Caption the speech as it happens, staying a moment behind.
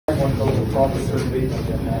one goes across a certain base and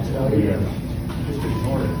then maxed out. Yeah. Just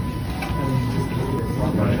ignore it.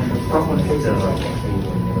 And the front one takes it,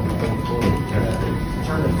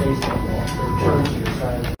 turn the face off, or turn to your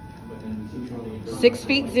side. 6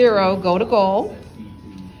 feet 0, go to goal.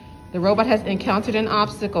 The robot has encountered an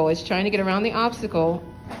obstacle. It's trying to get around the obstacle.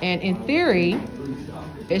 And in theory,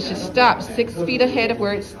 it should stop 6 feet ahead of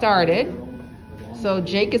where it started. So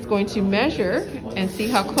Jake is going to measure and see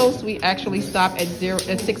how close we actually stop at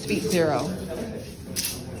 6 feet 0.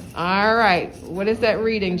 All right, what is that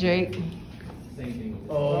reading, Jake?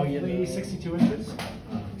 Oh, roughly 62 inches.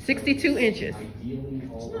 62 inches.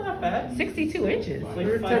 It's not bad. 62 inches.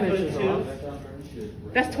 Like 10 inches off.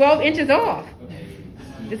 That's 12 inches off.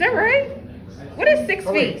 Is that right? What is 6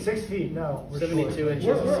 feet? Wait, 6 feet, no. 72 inches.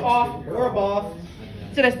 We're off. We're above.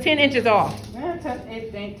 So that's 10 inches off. Yeah, 10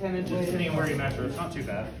 inches. Depending on where you measure, it's not too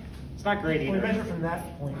bad. It's not great either. We measure from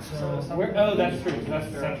that point, so Oh, that's true. That's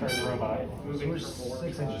the center of the robot. we're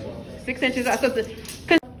 6 inches off. 6 inches off. So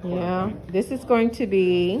yeah, this is going to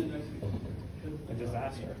be A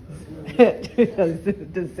disaster.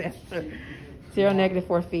 disaster. 0, negative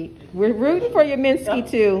 4 feet. We're rooting for your Minsky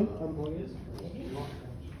too.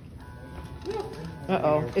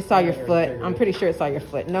 Uh-oh, it saw your foot. I'm pretty sure it saw your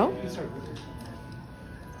foot. No?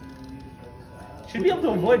 Should be able to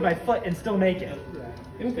avoid my foot and still make it.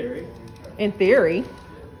 In theory. In theory.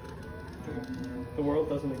 The world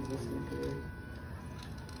doesn't exist in theory.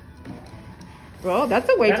 Well, that's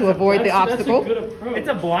a way to avoid the obstacle. That's a good approach. It's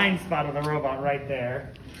a blind spot of the robot right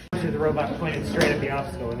there. The robot pointed straight at the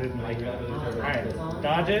obstacle and didn't like it. Alright,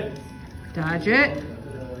 dodge it. Dodge it.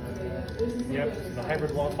 Yep, this is a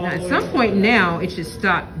hybrid wall. Now, at some point now, it should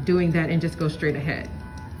stop doing that and just go straight ahead.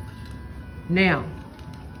 Now.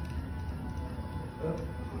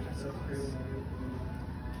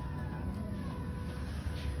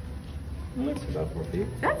 That's about 4 feet.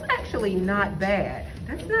 That's actually not bad.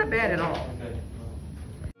 That's not bad at all.